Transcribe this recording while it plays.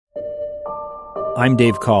I'm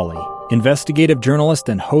Dave Cawley, investigative journalist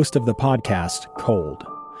and host of the podcast Cold.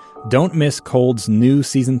 Don't miss Cold's new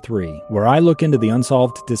Season 3, where I look into the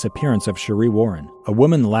unsolved disappearance of Cherie Warren, a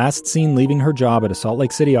woman last seen leaving her job at a Salt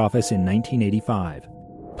Lake City office in 1985.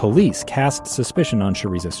 Police cast suspicion on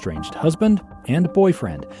Cherie's estranged husband and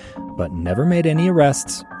boyfriend, but never made any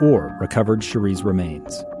arrests or recovered Cherie's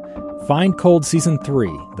remains. Find Cold Season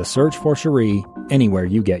 3, The Search for Cherie, anywhere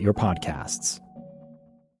you get your podcasts.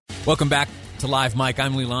 Welcome back to Live Mike.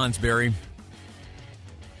 I'm Lee Lonsberry.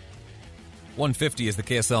 1:50 is the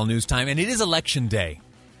KSL news time, and it is Election Day.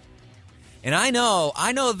 And I know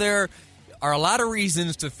there are a lot of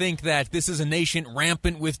reasons to think that this is a nation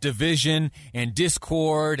rampant with division and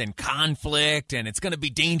discord and conflict, and it's going to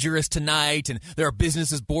be dangerous tonight, and there are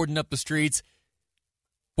businesses boarding up the streets,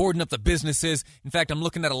 boarding up the businesses. In fact, I'm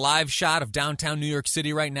looking at a live shot of downtown New York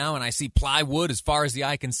City right now, and I see plywood as far as the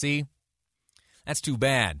eye can see. That's too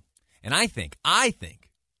bad. And I think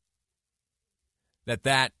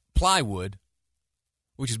that plywood,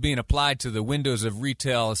 which is being applied to the windows of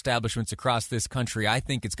retail establishments across this country, I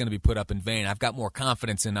think it's going to be put up in vain. I've got more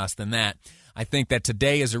confidence in us than that. I think that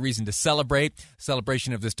today is a reason to celebrate, a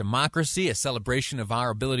celebration of this democracy, a celebration of our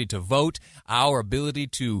ability to vote, our ability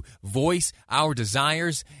to voice our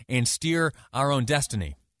desires and steer our own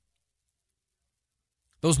destiny.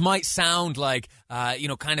 Those might sound like,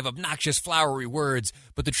 kind of obnoxious, flowery words,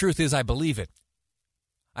 but the truth is I believe it.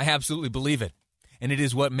 I absolutely believe it. And it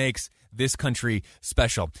is what makes this country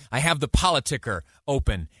special. I have the Politicker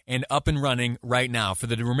open and up and running right now. For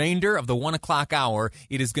the remainder of the 1 o'clock hour,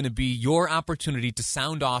 it is going to be your opportunity to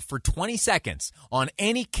sound off for 20 seconds on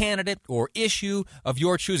any candidate or issue of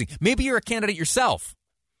your choosing. Maybe you're a candidate yourself.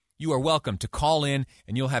 You are welcome to call in,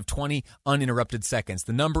 and you'll have 20 uninterrupted seconds.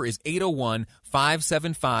 The number is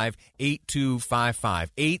 801-575-8255.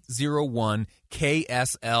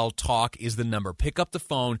 801-KSL-TALK is the number. Pick up the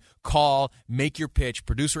phone, call, make your pitch.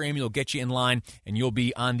 Producer Amy will get you in line, and you'll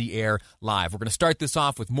be on the air live. We're going to start this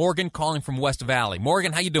off with Morgan calling from West Valley.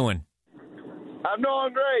 Morgan, how you doing? I'm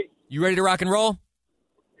doing great. You ready to rock and roll?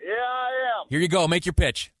 Yeah, I am. Here you go. Make your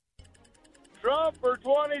pitch. Trump for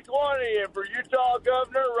 2020, and for Utah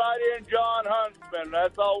Governor, write in John Huntsman.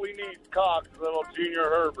 That's all we need, Cox, little Junior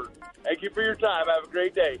Herbert. Thank you for your time. Have a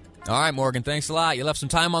great day. All right, Morgan, thanks a lot. You left some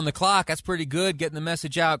time on the clock. That's pretty good, getting the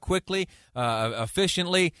message out quickly,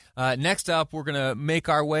 efficiently. Next up, we're going to make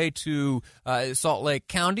our way to Salt Lake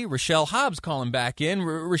County. Rochelle Hobbs calling back in.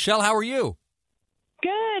 Rochelle, how are you?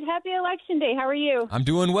 Good. Happy Election Day. How are you? I'm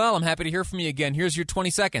doing well. I'm happy to hear from you again. Here's your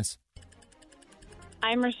 20 seconds.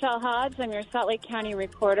 I'm Rochelle Hobbs. I'm your Salt Lake County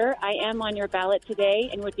reporter. I am on your ballot today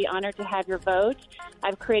and would be honored to have your vote.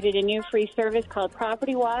 I've created a new free service called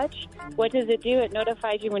Property Watch. What does it do? It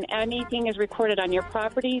notifies you when anything is recorded on your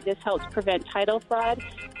property. This helps prevent title fraud.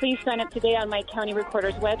 Please sign up today on my county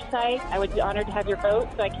recorder's website. I would be honored to have your vote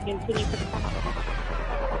so I can continue for the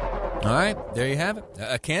All right, there you have it.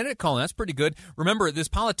 A candidate calling, that's pretty good. Remember, this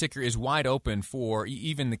Politicker is wide open for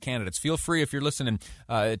even the candidates. Feel free, if you're listening,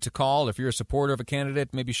 to call. If you're a supporter of a candidate,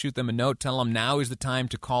 maybe shoot them a note. Tell them now is the time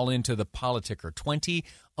to call into the Politicker. 20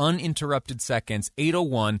 uninterrupted seconds,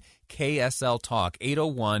 801-KSL-TALK,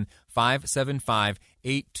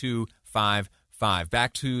 801-575-8255.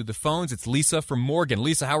 Back to the phones. It's Lisa from Morgan.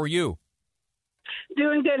 Lisa, how are you?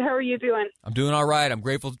 Doing good. How are you doing? I'm doing all right. I'm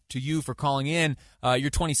grateful to you for calling in. Your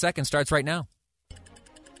 20 seconds starts right now.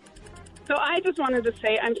 So I just wanted to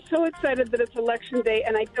say I'm so excited that it's Election Day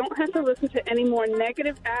and I don't have to listen to any more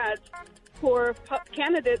negative ads for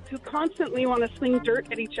candidates who constantly want to sling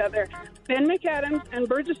dirt at each other. Ben McAdams and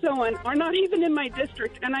Burgess Owen are not even in my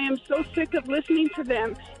district, and I am so sick of listening to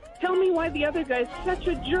them. Tell me why the other guy's such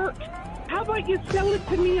a jerk. How about you sell it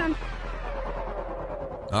to me on...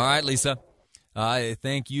 All right, Lisa.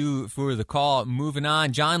 Thank you for the call. Moving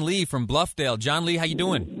on, John Lee from Bluffdale. John Lee, how you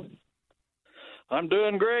doing? I'm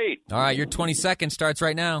doing great. All right, your 20 seconds starts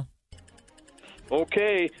right now.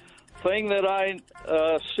 Okay. Thing that I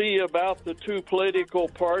see about the two political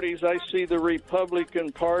parties, I see the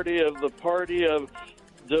Republican Party of the party of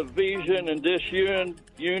division and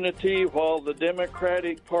disunity, while the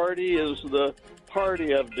Democratic Party is the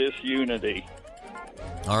party of disunity.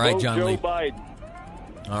 All right, Vote John Joe Lee. Biden.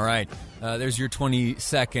 All right. There's your 20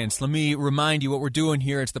 seconds. Let me remind you what we're doing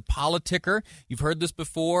here. It's the Politicker. You've heard this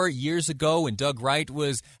before. Years ago when Doug Wright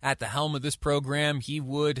was at the helm of this program, he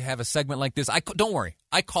would have a segment like this. Don't worry.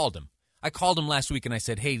 I called him. Last week and I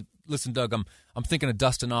said, hey, listen, Doug, I'm thinking of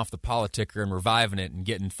dusting off the Politicker and reviving it and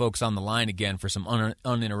getting folks on the line again for some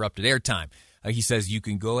uninterrupted airtime. He says, you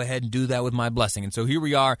can go ahead and do that with my blessing. And so here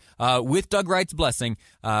we are with Doug Wright's blessing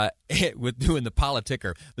with doing the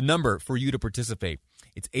Politicker. The number for you to participate,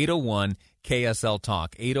 It's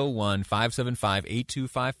 801-KSL-TALK,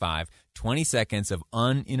 801-575-8255. 20 seconds of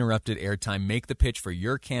uninterrupted airtime. Make the pitch for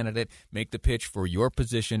your candidate. Make the pitch for your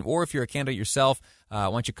position. Or if you're a candidate yourself, why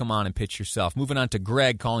don't you come on and pitch yourself? Moving on to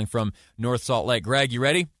Greg calling from North Salt Lake. Greg, you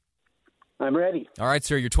ready? I'm ready. All right,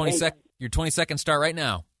 sir. Your 20 seconds start right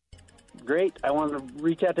now. Great. I want to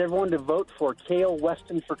reach out to everyone to vote for Cale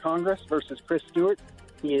Weston for Congress versus Chris Stewart.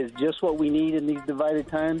 He is just what we need in these divided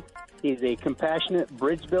times. He's a compassionate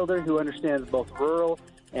bridge builder who understands both rural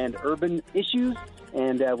and urban issues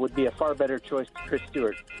and would be a far better choice to Chris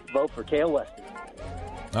Stewart. Vote for Cale Weston.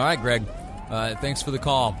 All right, Greg. Thanks for the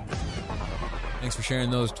call. Thanks for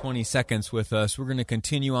sharing those 20 seconds with us. We're going to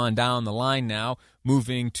continue on down the line now,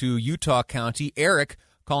 moving to Utah County. Eric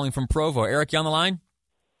calling from Provo. Eric, you on the line?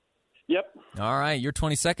 Yep. All right, your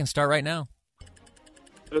 20 seconds start right now.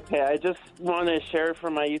 Okay, I just want to share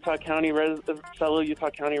from my Utah County fellow Utah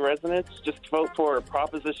County residents, just vote for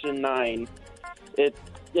Proposition 9. It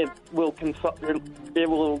will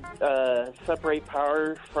separate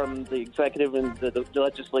power from the executive and the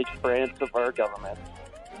legislative branch of our government.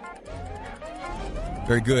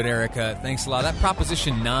 Very good, Eric. Thanks a lot. That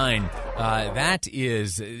Proposition 9, that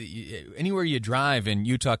is, anywhere you drive in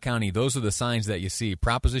Utah County, those are the signs that you see.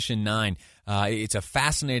 Proposition 9, it's a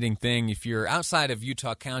fascinating thing. If you're outside of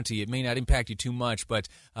Utah County, it may not impact you too much, but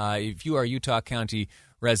if you are a Utah County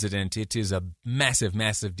resident, it is a massive,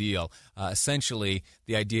 massive deal. Essentially,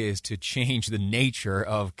 the idea is to change the nature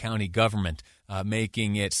of county government,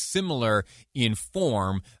 making it similar in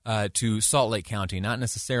form to Salt Lake County, not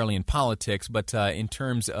necessarily in politics, but in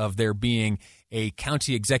terms of there being a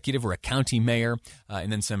county executive or a county mayor,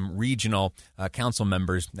 and then some regional council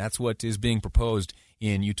members. That's what is being proposed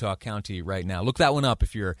in Utah County right now. Look that one up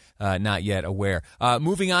if you're not yet aware.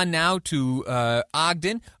 Moving on now to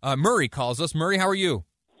Ogden. Murray calls us. Murray, how are you?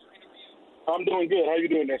 I'm doing good. How are you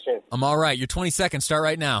doing there, sir? I'm all right. Your 20 seconds start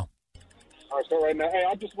right now. All right, start right now. Hey,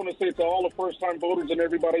 I just want to say to all the first-time voters and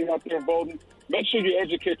everybody out there voting, make sure you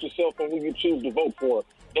educate yourself on who you choose to vote for.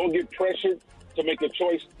 Don't get pressured to make a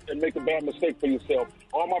choice and make a bad mistake for yourself.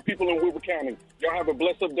 All my people in Weber County, y'all have a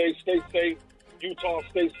blessed day. Stay safe. Utah,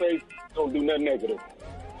 stay safe. Don't do nothing negative.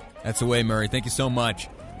 That's the way, Murray. Thank you so much.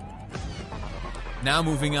 Now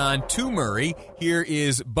moving on to Murray. Here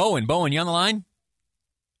is Bowen. Bowen, you on the line?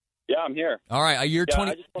 Yeah, I'm here. All right, your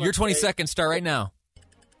 20 seconds start right now.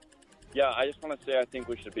 Yeah, I just want to say I think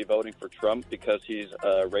we should be voting for Trump because he's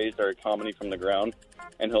raised our economy from the ground,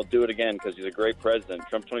 and he'll do it again because he's a great president.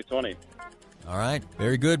 Trump 2020. All right,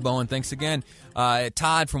 very good, Bowen. Thanks again.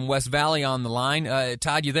 Todd from West Valley on the line.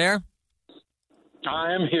 Todd, you there?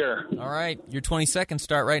 I am here. All right, your 20 seconds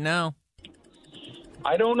start right now.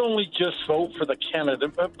 I don't only just vote for the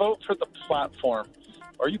candidate, but vote for the platform.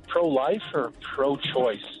 Are you pro-life or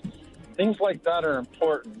pro-choice? Things like that are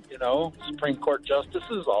important, you know, Supreme Court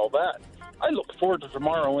justices, all that. I look forward to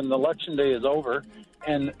tomorrow when the election day is over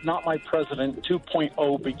and Not My President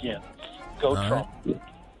 2.0 begins. Go Trump. Right.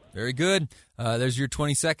 Very good. There's your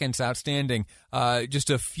 20 seconds. Outstanding. Just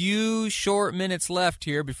a few short minutes left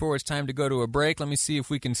here before it's time to go to a break. Let me see if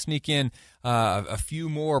we can sneak in a few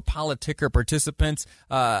more Politicker participants.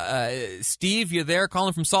 Steve, you there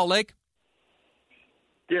calling from Salt Lake?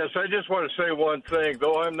 Yes, I just want to say one thing.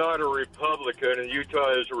 Though I'm not a Republican and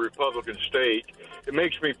Utah is a Republican state, it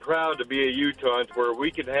makes me proud to be a Utahn where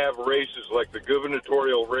we can have races like the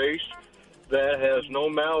gubernatorial race that has no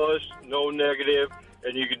malice, no negative,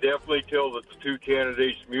 and you can definitely tell that the two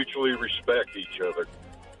candidates mutually respect each other.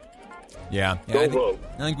 Yeah, Go vote.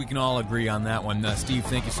 I think we can all agree on that one. Steve,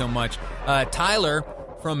 thank you so much. Tyler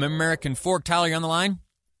from American Fork. Tyler, you on the line?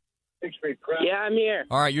 Yeah, I'm here.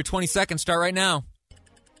 All right, your 20 seconds start right now.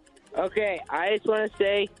 Okay, I just want to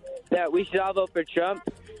say that we should all vote for Trump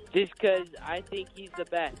just because I think he's the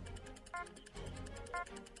best.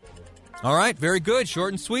 All right, very good.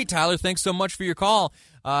 Short and sweet, Tyler. Thanks so much for your call.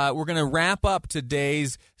 We're going to wrap up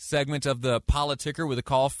today's segment of the Politicker with a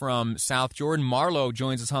call from South Jordan. Marlo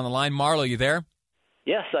joins us on the line. Marlo, you there?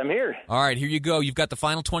 Yes, I'm here. All right, here you go. You've got the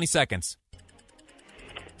final 20 seconds.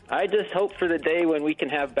 I just hope for the day when we can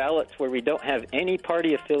have ballots where we don't have any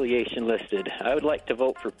party affiliation listed. I would like to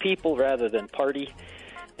vote for people rather than party,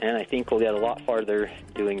 and I think we'll get a lot farther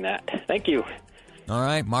doing that. Thank you. All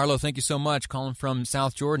right, Marlo, thank you so much. Calling from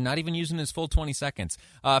South Jordan, not even using his full 20 seconds.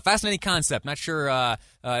 Fascinating concept. Not sure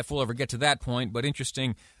if we'll ever get to that point, but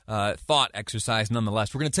interesting thought exercise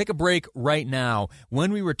nonetheless. We're going to take a break right now.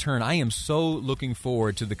 When we return, I am so looking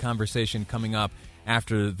forward to the conversation coming up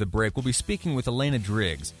after the break. We'll be speaking with Elena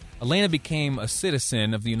Driggs. Elena became a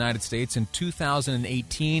citizen of the United States in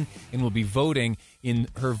 2018 and will be voting in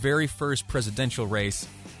her very first presidential race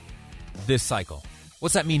this cycle.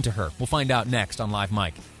 What's that mean to her? We'll find out next on Live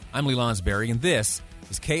Mike. I'm Lee Lonsberry, and this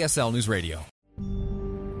is KSL News Radio.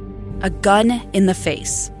 A gun in the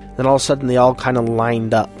face. Then all of a sudden, they all kind of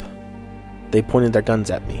lined up. They pointed their guns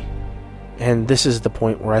at me. And this is the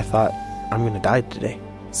point where I thought, I'm going to die today.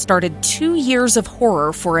 Started 2 years of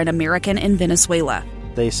horror for an American in Venezuela.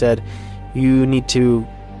 They said, you need to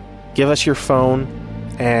give us your phone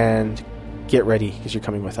and get ready because you're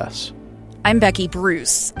coming with us. I'm Becky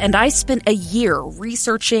Bruce, and I spent a year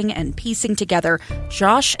researching and piecing together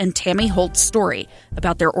Josh and Tammy Holt's story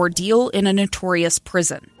about their ordeal in a notorious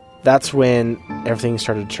prison. That's when everything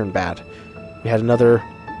started to turn bad. We had another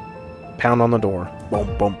pound on the door.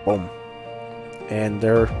 Boom, boom, boom. And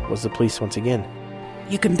there was the police once again.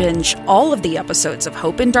 You can binge all of the episodes of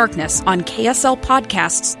Hope in Darkness on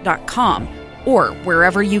KSLpodcasts.com or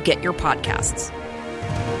wherever you get your podcasts.